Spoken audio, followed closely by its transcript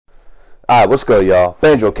Alright, what's good, y'all?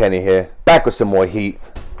 BanjoKenny here, back with some more heat.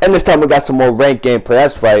 And this time we got some more ranked gameplay.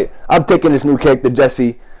 That's right. I'm taking this new character,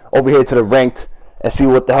 Jesse, over here to the ranked and see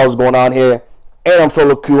what the hell's going on here. And I'm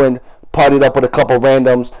solo queuing, partied up with a couple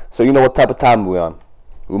randoms, so you know what type of time we're on.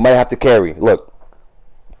 We might have to carry. Look,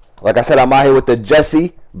 like I said, I'm out here with the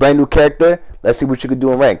Jesse, brand new character. Let's see what you can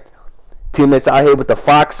do in ranked. Teammates out here with the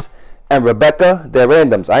Fox and Rebecca. They're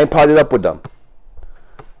randoms. I ain't partied up with them.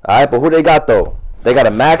 Alright, but who they got though? They got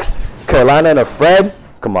a Max, Carolina, and a Fred.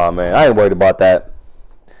 Come on, man. I ain't worried about that.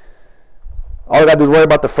 All I got to do is worry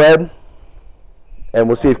about the Fred. And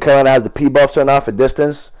we'll see if Carolina has the P buffs or not for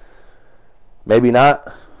distance. Maybe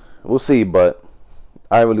not. We'll see, but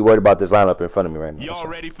I ain't really worried about this lineup in front of me right now. Y'all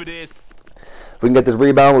ready for this? If we can get this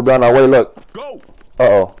rebound, we'll be on our way. Look. Go.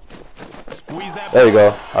 Uh-oh. There you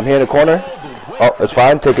go. I'm here in the corner. Oh, it's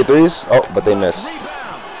fine. Take your threes. Oh, but they miss.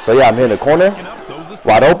 So, yeah, I'm here in the corner.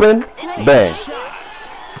 Wide open. Bang.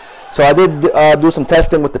 So I did do some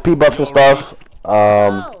testing with the P buffs and stuff.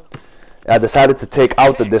 I decided to take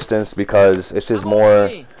out the distance because it's just more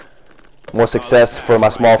success for my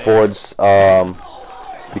small forwards.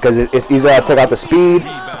 Because it's either I take out the speed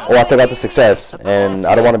or I take out the success, and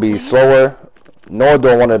I don't want to be slower, nor do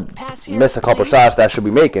I want to miss a couple shots that I should be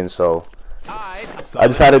making. So I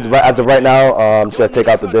decided, as of right now, I'm just gonna take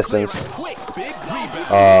out the distance.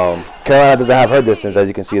 Carolina doesn't have her distance, as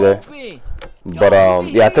you can see there. But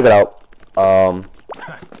yeah, I took it out.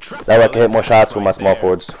 That way I can hit more shots with my small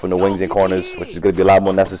forwards from the wings and corners, which is going to be a lot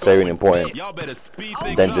more necessary and important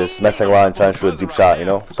than just messing around and trying to shoot a deep shot, you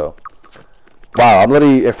know? So, wow, I'm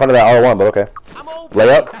literally in front of that R1, but okay.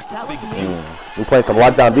 Layup. We're playing some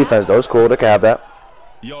lockdown defense, though. It's cool. They can have that.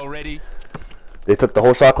 They took the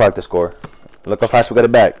whole shot clock to score. Look how fast we got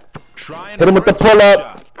it back. Hit him with the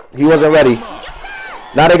pull-up. He wasn't ready.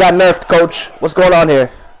 Now they got nerfed, coach. What's going on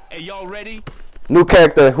here? Hey, y'all ready? New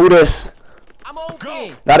character. Who this? I'm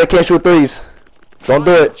okay. Now they can't shoot threes. Don't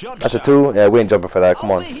do it. That's a 2. Yeah, we ain't jumping for that.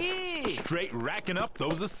 Come on. Straight racking up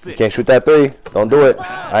those assists. You can't shoot that 3. Don't do it.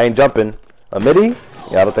 I ain't jumping. A midi?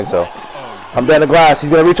 Yeah, I don't think so. I'm down the glass. He's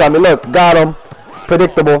gonna reach on me. Look, got him.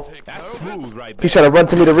 Predictable. He's trying to run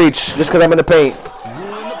to me to reach just because I'm in the paint.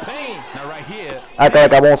 Act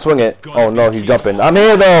like I won't swing it. Oh no, he's jumping. I'm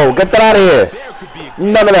here though. Get that out of here.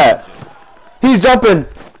 None of that. He's jumping.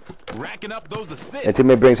 And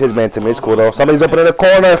teammate brings his man to me. It's cool though. Somebody's open in the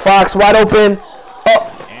corner. Fox wide open. Oh,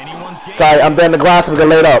 sorry. I'm down the glass. I'm gonna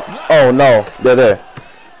lay it up. Oh no, they're there.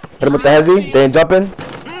 Hit him with the hezzy. They ain't jumping.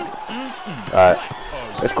 All right,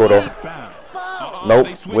 it's cool though. Nope,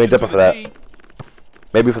 we ain't jumping for that.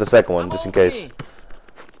 Maybe for the second one, just in case.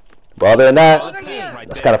 But other than that,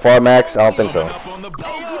 that's kind of far, Max. I don't think so.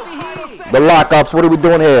 The lockups. What are we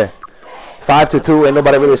doing here? 5-2. Ain't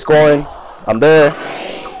nobody really scoring. I'm there.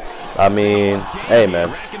 I mean, hey,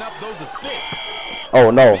 man. Oh,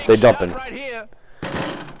 no. They jumping. Alright,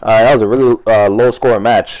 that was a really low-scoring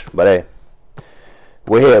match. But, hey.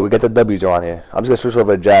 We're here. We get the W's on here. I'm just going to switch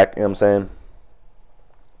over to Jack. You know what I'm saying?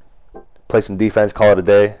 Play some defense. Call it a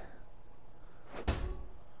day.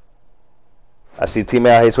 I see a teammate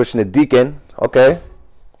out here switching to Deacon. Okay.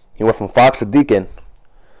 He went from Fox to Deacon.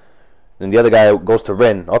 And the other guy goes to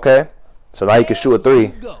Rin. Okay. So now he can shoot a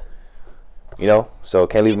 3. You know? So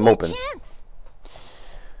can't leave him open.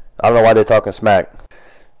 I don't know why they're talking smack.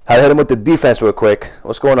 Had to hit him with the defense real quick.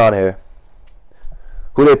 What's going on here?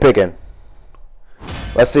 Who they picking?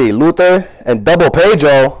 Let's see. Luther and double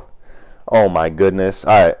Pedro. Oh my goodness.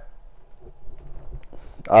 Alright.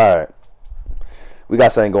 Alright. We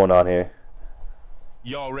got something going on here.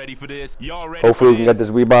 Y'all ready for this? Y'all ready? Hopefully we can get this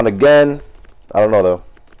rebound again. I don't know though.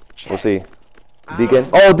 We'll see. Deacon.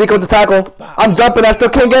 Oh, Deacon with the tackle. I'm jumping. I still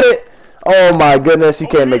can't get it. Oh my goodness. You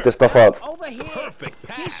can't make this stuff up.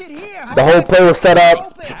 The whole play was set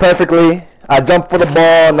up perfectly. I jumped for the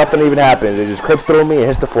ball. Nothing even happens. It just clips through me and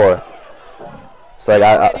hits the floor. It's like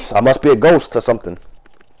I must be a ghost or something.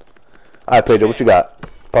 Alright, Pedro. What you got?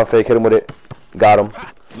 Pump fake. Hit him with it. Got him.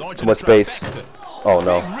 Too much space. Oh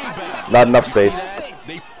no. Not enough space.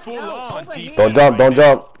 Don't jump, don't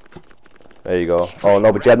jump. There you go. Oh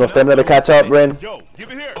no, but you have no stamina to catch up, Rin.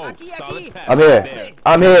 I'm here.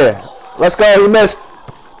 I'm here. Let's go. He missed.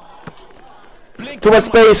 Too much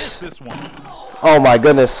space. Oh my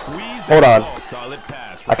goodness. Hold on.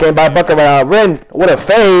 I can't buy a bucket right now. Rin, what a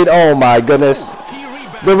fade. Oh my goodness.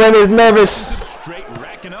 The Rin is nervous.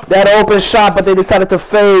 They had an open shot, but they decided to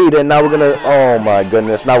fade, and now we're gonna. Oh my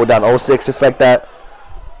goodness. Now we're down 0-6 just like that.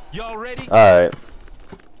 Alright.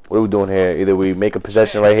 What are we doing here? Either we make a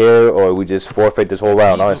possession right here, or we just forfeit this whole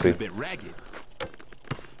round, honestly.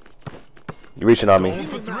 You're reaching on me.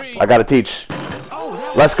 I gotta teach.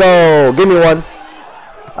 Let's go. Give me one.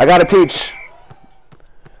 I gotta teach.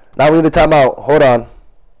 Now we need a timeout. Hold on.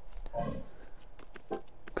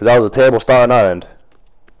 Because that was a terrible start on our end.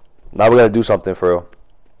 Now we gotta do something for real.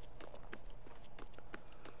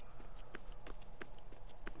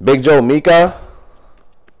 Big Joe, Mika.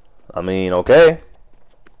 I mean, okay.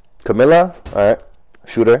 Camilla. Alright.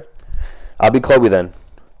 Shooter. I'll be Chloe then.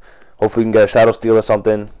 Hopefully we can get a shadow steal or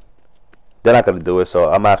something. They're not gonna do it, so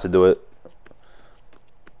I'm gonna have to do it.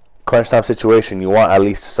 Crunch time situation, you want at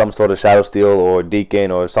least some sort of shadow steal or deacon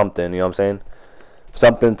or something, you know what I'm saying?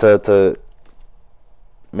 Something to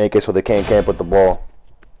make it so they can't camp with the ball.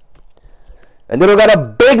 And then we got a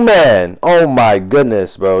big man. Oh my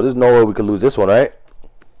goodness, bro. There's no way we could lose this one, right?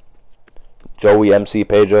 Joey, MC,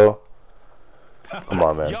 Pedro. Come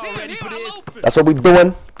on, man. That's what we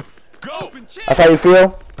doing. That's how you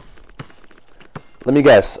feel? Let me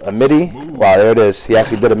guess. A midi? Wow, there it is. He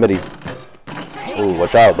actually did a midi. Ooh,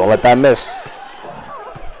 watch out. Don't let that miss.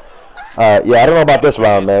 Alright, yeah, I don't know about this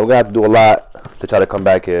round, man. We're going to have to do a lot to try to come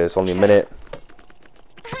back here. It's only a minute.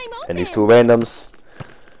 And these two randoms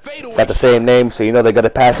got the same name, so you know they're going to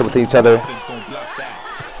pass it with each other.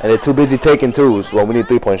 And they're too busy taking twos when we need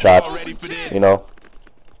 3-point shots. You know?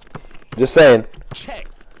 Just saying.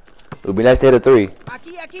 It would be nice to hit a 3.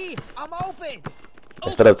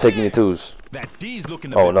 Instead of taking your twos.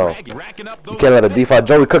 Oh no. You can't let a D5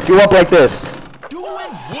 Joey cook you up like this.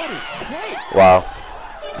 Wow.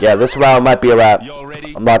 Yeah, this round might be a wrap.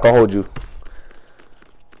 I'm not gonna hold you.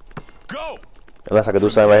 Unless I can do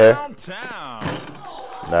something right here.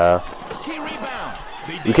 Nah.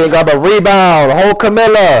 You can't grab a rebound. Hold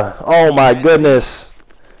Camilla. Oh my goodness.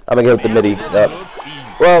 I'm gonna get with the midi. Yep.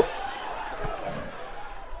 Well,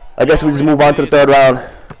 I guess we just move on to the third round.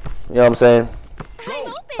 You know what I'm saying?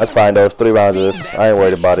 That's fine though. It's 3 rounds of this. I ain't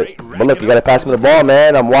worried about it. But look, you gotta pass me the ball,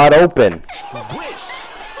 man. I'm wide open.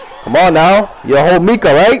 Come on now. You're a whole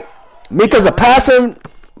Mika, right? Mika's a passing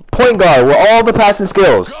point guard with all the passing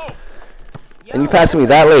skills. And you passing me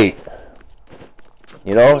that late.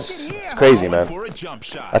 You know? It's crazy, man.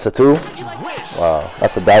 That's a 2? Wow.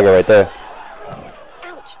 That's a dagger right there.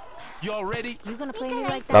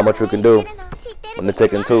 Not much we can do when they're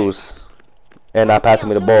taking 2s. And not passing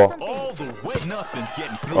me the ball.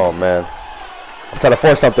 Oh man. I'm trying to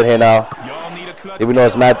force something here now. Even though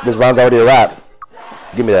this round's already a wrap.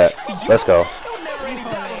 Give me that. Let's go.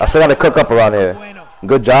 I still gotta cook up around here.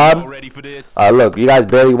 Good job. Alright, look, you guys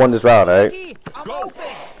barely won this round, alright?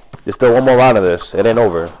 There's still one more round of this. It ain't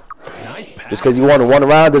over. Just because you won one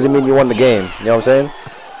round doesn't mean you won the game. You know what I'm saying?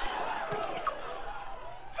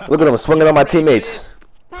 Look at him swinging on my teammates.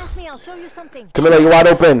 I'll show you something. Camilla, you wide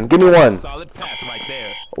open. Give me one. Solid pass right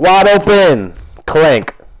there. Wide open.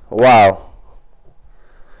 Clank. Wow.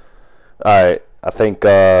 Alright. I think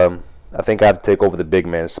I have to take over the big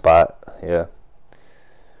man spot. Yeah.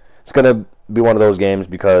 It's gonna be one of those games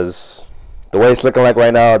because the way it's looking like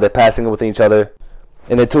right now, they're passing with each other.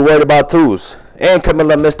 And they're too worried about 2s. And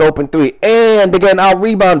Camilla missed open 3. And they're getting out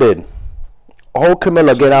rebounded. Whole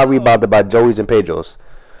Camilla getting out rebounded by Joey's and Pedro's.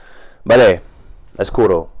 But hey, that's cool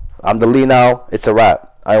though. I'm the lead now. It's a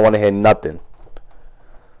wrap. I don't want to hear nothing.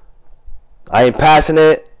 I ain't passing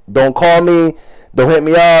it. Don't call me. Don't hit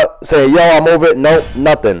me up. Say, yo, I'm over it. Nope,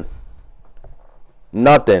 nothing.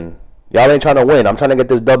 Nothing. Y'all ain't trying to win. I'm trying to get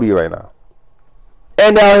this W right now.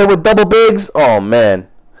 And down here with double bigs. Oh, man.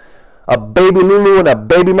 A baby Lulu and a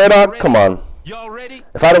baby Murdoch. Come on.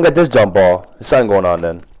 If I don't get this jump ball, there's something going on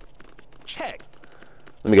then.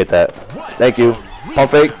 Let me get that. Thank you.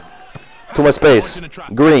 Pump fake. Too much space.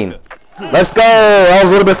 Green. Let's go. That was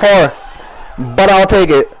a little bit far. But I'll take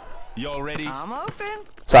it. I'm open.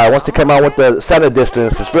 Sorry, once they come out with the center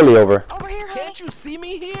distance, it's really over. Over here, honey. Can't you see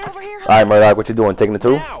me here? Over here. Alright, Murdoch, what you doing? Taking the 2?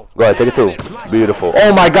 Go ahead, take a 2. Beautiful.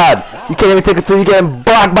 Oh my god. You can't even take a 2. You're getting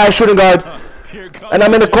blocked by a shooting guard. And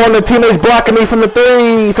I'm in the corner. Teammates blocking me from the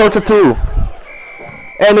 3. So it's a 2.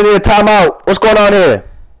 And they need a timeout. What's going on here?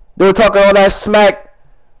 They were talking all that smack.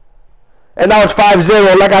 And now it's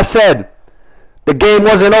 5-0. Like I said, the game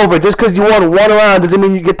wasn't over. Just because you won one round doesn't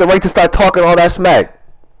mean you get the right to start talking all that smack.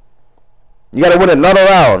 You got to win another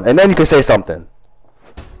round. And then you can say something.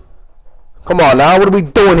 Come on now. What are we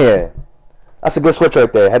doing here? That's a good switch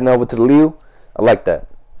right there. Heading over to the Liu. I like that.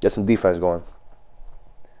 Get some defense going.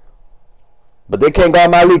 But they can't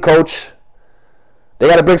guard my lead, coach. They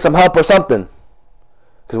got to bring some help or something.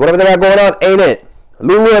 Because whatever they got going on ain't it.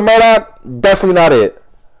 Lulu and Murdoch, definitely not it.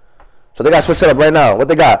 So they got to switch it up right now. What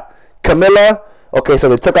they got? Camilla. Okay, so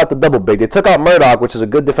they took out the double big. They took out Murdoch, which is a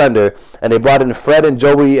good defender. And they brought in Fred and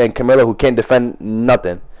Joey and Camilla, who can't defend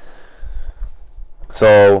nothing.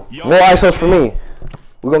 So, more ISOs for me.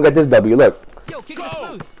 We're going to get this W. Look. Yo, kick it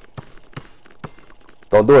smooth.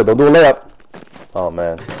 Don't do it. Don't do a layup. Oh,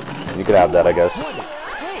 man. You can have that, I guess.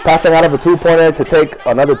 Passing out of a two-pointer to take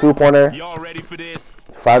another two-pointer. Y'all ready for this?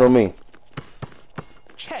 Fine with me.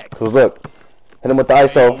 Check. Cause look, hit him with the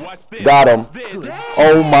ISO. Got him.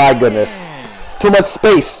 Oh my goodness. Too much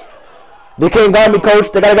space. They can't guard me,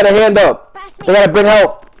 coach. They gotta get a hand up. They gotta bring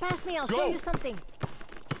help. Pass me, I'll show you something.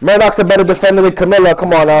 Murdoch's a better defender than Camilla.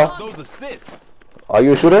 Come on now. Those assists. Are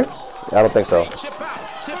you a shooter? Yeah, I don't think so. Chip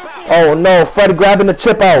out. Chip out. Oh no, Fred grabbing the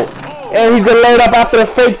chip out. And he's gonna load up after the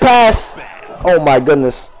fake pass. Oh my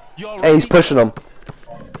goodness. And he's pushing him.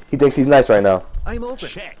 He thinks he's nice right now. I'm open.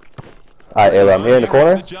 Check. Alright, Ayla, I'm here in the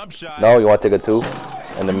corner. No, you want to take a two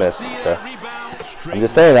and the miss. Okay. I'm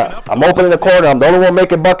just saying that. I'm open in the corner. I'm the only one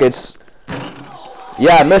making buckets.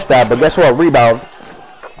 Yeah, I missed that, but guess what? Rebound.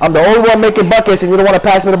 I'm the only one making buckets, and you don't want to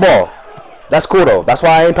pass me the ball. That's cool though. That's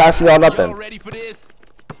why I ain't passing y'all nothing.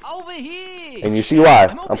 And you see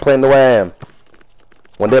why? I'm playing the way I am.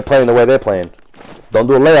 When they're playing the way they're playing. Don't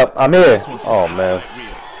do a layup. I'm here. Oh man.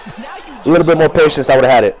 A little bit more patience, I would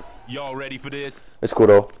have had it. Y'all ready for this? It's cool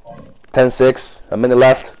though. 10-6. A minute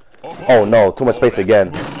left. Oh no, too much space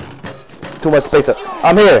again. Too much space.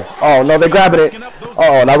 I'm here. Oh no, they're grabbing it.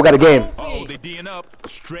 Oh, now we got a game.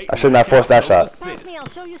 I shouldn't have forced that shot. Pass me, I'll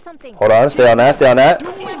show you something. Hold on, stay on that, stay on that.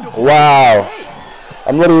 Wow.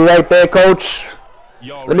 I'm literally right there, coach.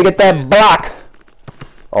 Let me get that block.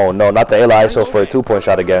 Oh no, not the Ayla ISO for a two-point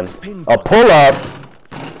shot again. A pull-up.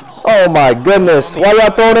 Oh my goodness. Why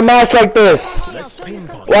y'all throwing a match like this?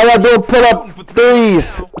 Why y'all doing pull-up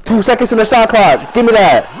threes? 2 seconds in the shot clock. Give me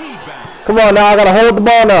that. Come on now, I gotta hold the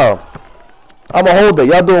ball now. I'm gonna hold it.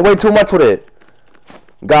 Y'all doing way too much with it.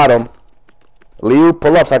 Got him. Liu,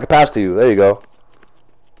 pull up so I can pass to you. There you go.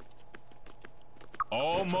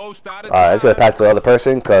 Almost out of Alright, I'm just gonna pass to the other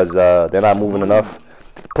person because they're not moving enough.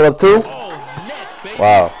 Pull up two.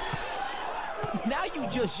 Wow. Now you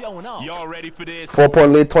just showing off. Y'all ready for this?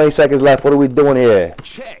 4-point lead, 20 seconds left. What are we doing here?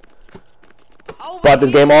 Check. Brought this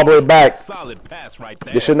game all the way back. Solid pass right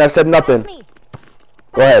there. You shouldn't have said nothing.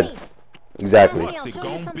 Go ahead. Exactly. Pass me, I'll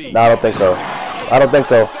show you something. No, I don't think so. I don't think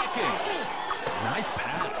so. Nice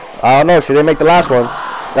pass. I don't know. She didn't make the last one.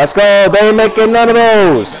 Let's go. They ain't making none of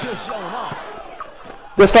those.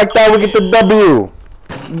 Just like that, we get the W.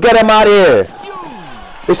 Get him out of here.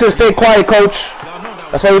 They should stay quiet, coach.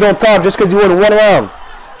 That's why you don't talk just because you wouldn't run around.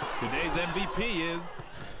 Today's MVP is.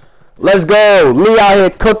 Let's go. Lee out here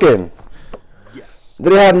cooking. Yes.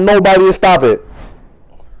 They had nobody to stop it.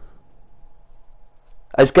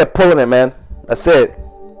 I just kept pulling it, man. That's it.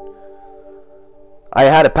 I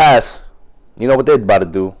had to pass. You know what they're about to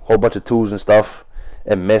do. Whole bunch of twos and stuff.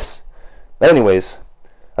 And miss. But anyways,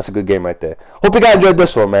 that's a good game right there. Hope you guys enjoyed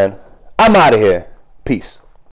this one, man. I'm out of here. Peace.